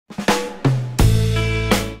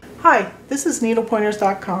Hi, this is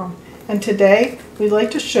needlepointers.com, and today we'd like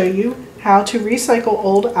to show you how to recycle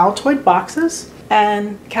old Altoid boxes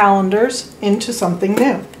and calendars into something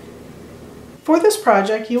new. For this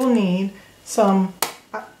project you will need some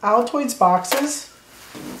Altoids boxes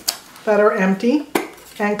that are empty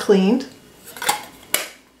and cleaned,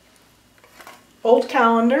 old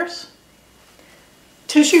calendars,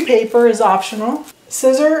 tissue paper is optional,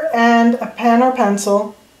 scissor and a pen or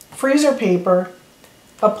pencil, freezer paper,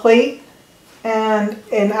 a plate and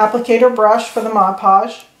an applicator brush for the Mod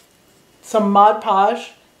Podge, some Mod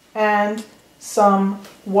Podge, and some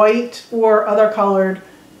white or other colored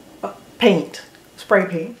paint, spray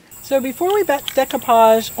paint. So before we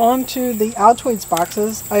decoupage onto the Altoids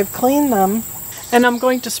boxes, I've cleaned them and I'm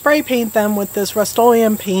going to spray paint them with this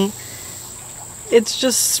Rust-Oleum paint. It's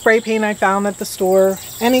just spray paint I found at the store.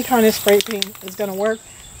 Any kind of spray paint is going to work.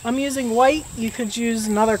 I'm using white. You could use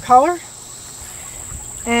another color.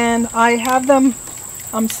 And I have them,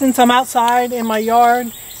 since I'm outside in my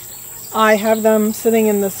yard, I have them sitting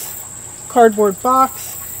in this cardboard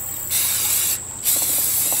box.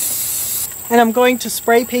 And I'm going to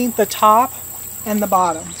spray paint the top and the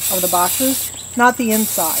bottom of the boxes, not the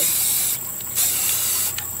inside.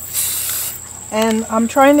 And I'm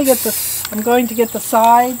going to get the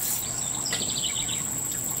sides.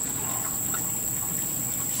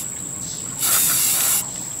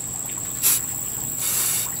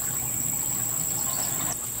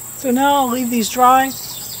 So now I'll leave these dry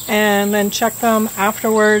and then check them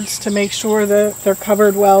afterwards to make sure that they're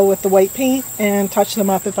covered well with the white paint and touch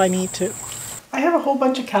them up if I need to. I have a whole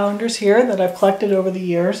bunch of calendars here that I've collected over the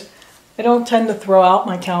years. I don't tend to throw out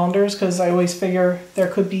my calendars because I always figure there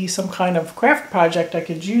could be some kind of craft project I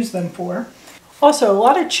could use them for. Also, a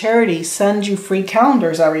lot of charities send you free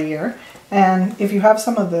calendars every year, and if you have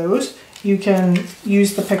some of those, you can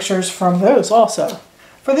use the pictures from those also.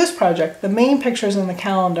 For this project, the main pictures in the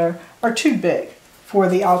calendar are too big for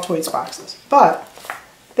the Altoids boxes, but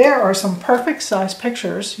there are some perfect size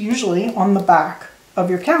pictures usually on the back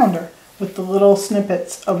of your calendar with the little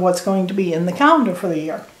snippets of what's going to be in the calendar for the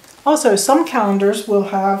year. Also, some calendars will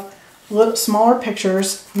have little smaller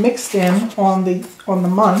pictures mixed in on the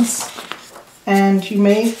months, and you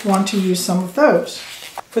may want to use some of those.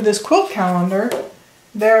 For this quilt calendar,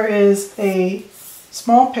 there is a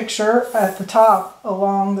small picture at the top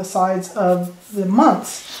along the sides of the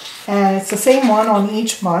months, and it's the same one on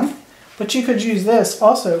each month, but you could use this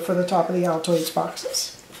also for the top of the Altoids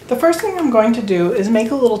boxes. The first thing I'm going to do is make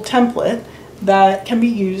a little template that can be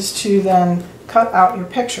used to then cut out your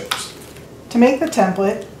pictures. To make the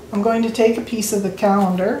template, I'm going to take a piece of the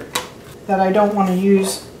calendar that I don't want to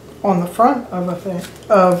use on the front of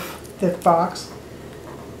the box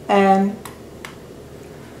and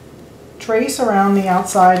trace around the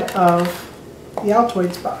outside of the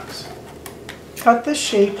Altoids box. Cut this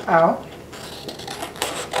shape out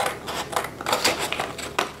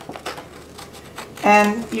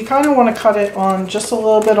and you kind of want to cut it on just a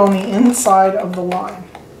little bit on the inside of the line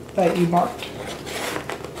that you marked,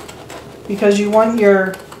 because you want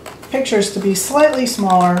your pictures to be slightly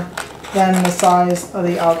smaller than the size of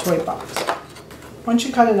the Altoid box. Once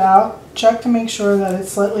you cut it out, check to make sure that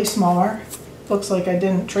it's slightly smaller. Looks like I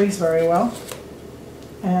didn't trace very well,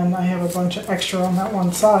 and I have a bunch of extra on that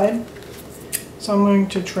one side, so I'm going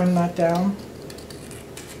to trim that down.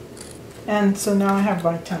 And so now I have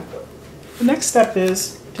my template. The next step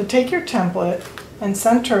is to take your template and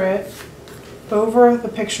center it over the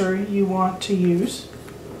picture you want to use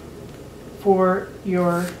for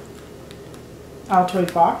your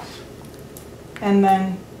Altoid box, and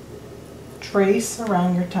then trace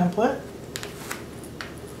around your template.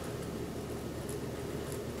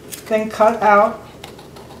 Then cut out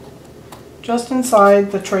just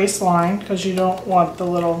inside the trace line because you don't want the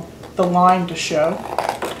line to show.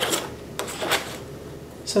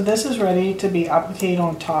 So this is ready to be appliqued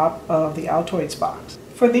on top of the Altoids box.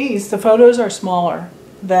 For these, the photos are smaller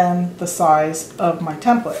than the size of my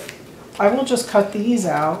template. I will just cut these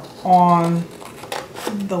out on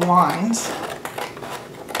the lines.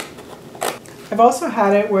 I've also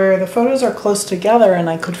had it where the photos are close together and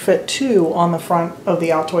I could fit two on the front of the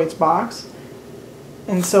Altoids box,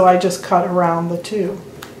 and so I just cut around the two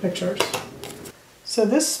pictures. So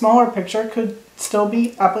this smaller picture could still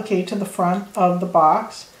be appliqued to the front of the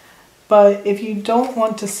box, but if you don't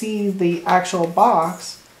want to see the actual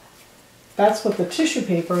box, that's what the tissue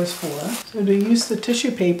paper is for. So to use the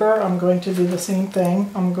tissue paper, I'm going to do the same thing.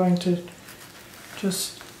 I'm going to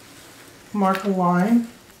just mark a line,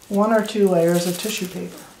 1 or 2 layers of tissue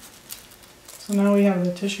paper. So now we have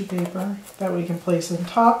the tissue paper that we can place on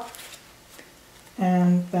top,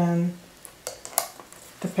 and then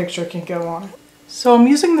the picture can go on it. So I'm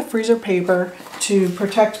using the freezer paper to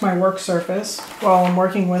protect my work surface while I'm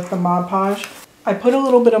working with the Mod Podge. I put a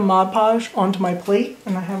little bit of Mod Podge onto my plate,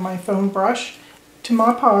 and I have my foam brush. To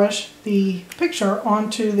Mod Podge the picture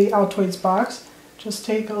onto the Altoids box, just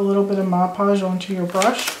take a little bit of Mod Podge onto your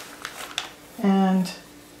brush and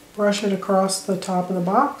brush it across the top of the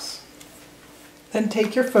box. Then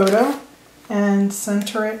take your photo and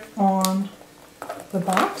center it on the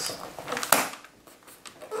box.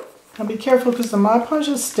 Now be careful because the Mod Podge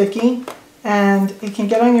is sticky and it can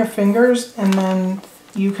get on your fingers, and then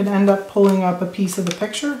you could end up pulling up a piece of the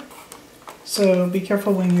picture. So be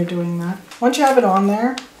careful when you're doing that. Once you have it on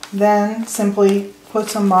there, then simply put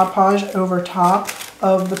some Mod Podge over top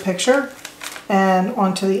of the picture and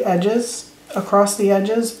onto the edges, across the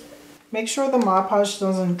edges. Make sure the Mod Podge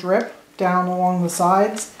doesn't drip down along the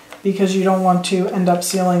sides because you don't want to end up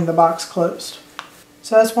sealing the box closed.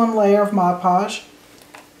 So that's one layer of Mod Podge.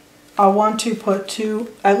 I want to put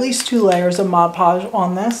at least two layers of Mod Podge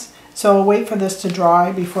on this, so I'll wait for this to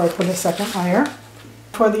dry before I put a second layer.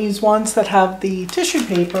 For these ones that have the tissue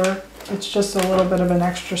paper, it's just a little bit of an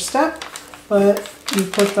extra step, but you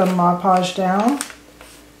put the Mod Podge down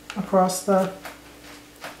across the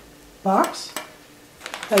box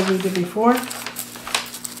as we did before,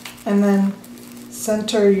 and then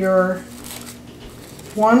center your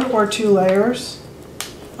 1 or 2 layers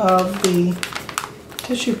of the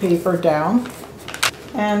tissue paper down,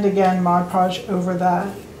 and again Mod Podge over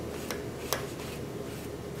that.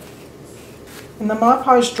 And the Mod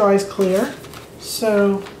Podge dries clear,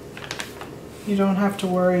 so you don't have to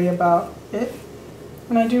worry about it.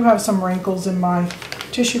 And I do have some wrinkles in my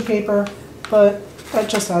tissue paper, but that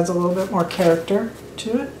just adds a little bit more character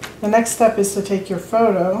to it. The next step is to take your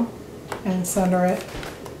photo and center it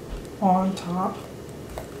on top.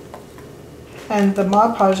 And the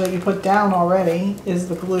Mod Podge that you put down already is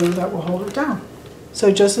the glue that will hold it down. So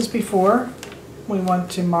just as before, we want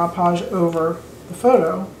to Mod Podge over the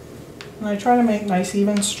photo. And I try to make nice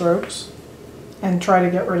even strokes and try to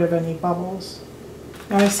get rid of any bubbles.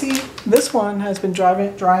 Now I see this one has been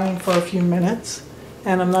drying for a few minutes,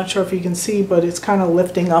 and I'm not sure if you can see, but it's kind of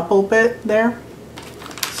lifting up a bit there.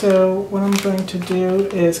 So what I'm going to do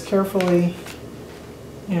is carefully,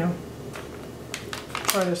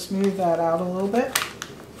 try to smooth that out a little bit.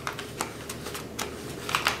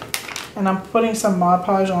 And I'm putting some Mod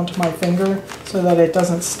Podge onto my finger so that it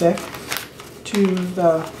doesn't stick to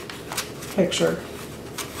the picture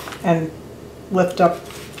and lift up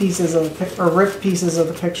pieces of or rip pieces of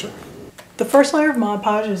the picture. The first layer of Mod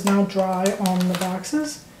Podge is now dry on the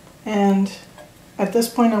boxes, and at this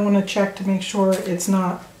point I want to check to make sure it's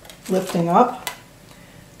not lifting up.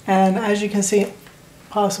 And as you can see,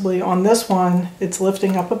 possibly on this one it's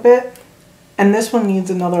lifting up a bit, and this one needs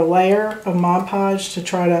another layer of Mod Podge to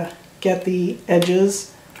try to get the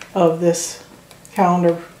edges of this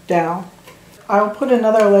calendar down. I'll put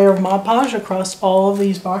another layer of Mod Podge across all of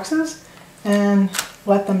these boxes and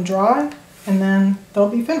let them dry, and then they'll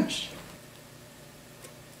be finished.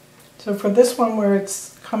 So for this one where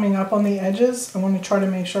it's coming up on the edges, I want to try to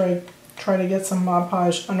make sure I try to get some Mod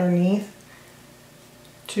Podge underneath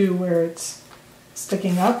to where it's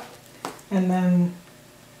sticking up, and then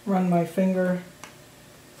run my finger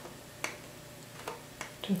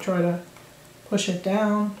to try to push it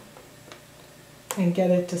down and get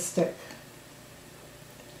it to stick.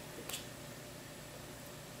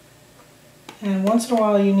 And once in a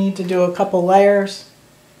while you need to do a couple layers,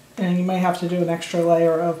 and you may have to do an extra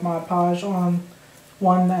layer of Mod Podge on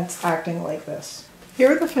one that's acting like this.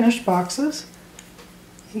 Here are the finished boxes.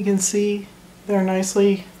 You can see they're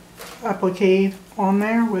nicely appliqued on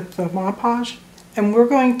there with the Mod Podge. And we're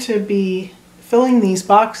going to be filling these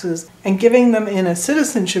boxes and giving them in a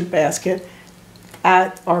citizenship basket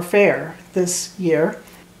at our fair this year.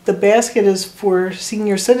 The basket is for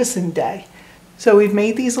Senior Citizen Day. So we've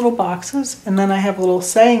made these little boxes, and then I have little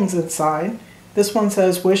sayings inside. This one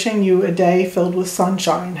says, "Wishing you a day filled with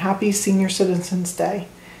sunshine. Happy Senior Citizens Day."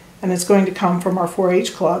 And it's going to come from our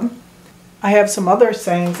 4-H club. I have some other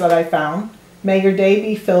sayings that I found. "May your day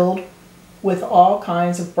be filled with all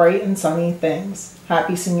kinds of bright and sunny things.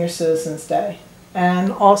 Happy Senior Citizens Day."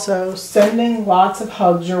 And also, "Sending lots of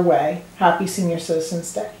hugs your way. Happy Senior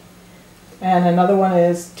Citizens Day." And another one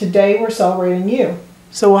is, "Today we're celebrating you."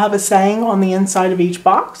 So we'll have a saying on the inside of each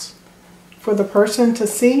box for the person to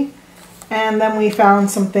see. And then we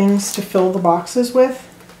found some things to fill the boxes with.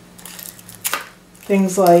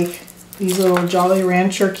 Things like these little Jolly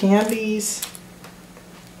Rancher candies.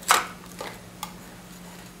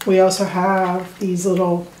 We also have these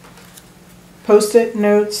little Post-it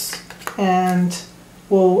notes, and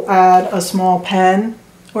we'll add a small pen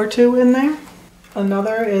or two in there.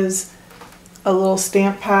 Another is a little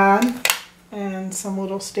stamp pad and some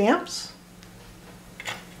little stamps,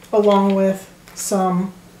 along with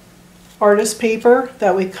some artist paper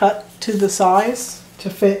that we cut to the size to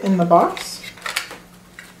fit in the box.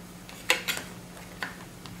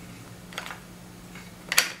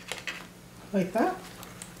 Like that.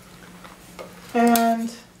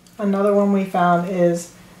 And another one we found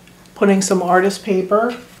is putting some artist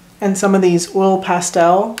paper and some of these oil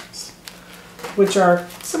pastels, which are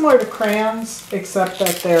similar to crayons except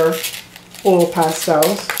that they're oil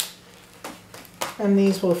pastels. And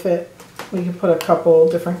these will fit. We can put a couple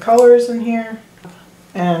different colors in here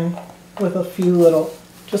and with a few little,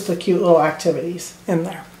 just a cute little activities in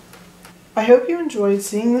there. I hope you enjoyed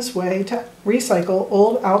seeing this way to recycle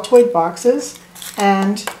old Altoid boxes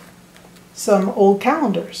and some old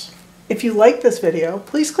calendars. If you like this video,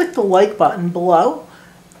 please click the like button below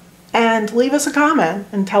and leave us a comment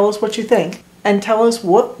and tell us what you think. And tell us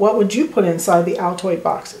what would you put inside the Altoid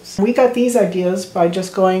boxes. We got these ideas by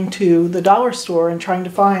just going to the dollar store and trying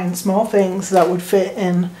to find small things that would fit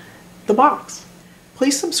in the box.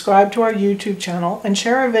 Please subscribe to our YouTube channel and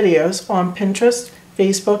share our videos on Pinterest,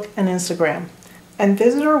 Facebook, and Instagram. And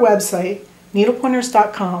visit our website,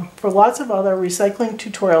 needlepointers.com, for lots of other recycling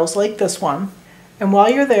tutorials like this one. And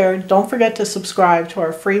while you're there, don't forget to subscribe to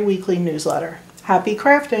our free weekly newsletter. Happy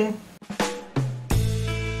crafting!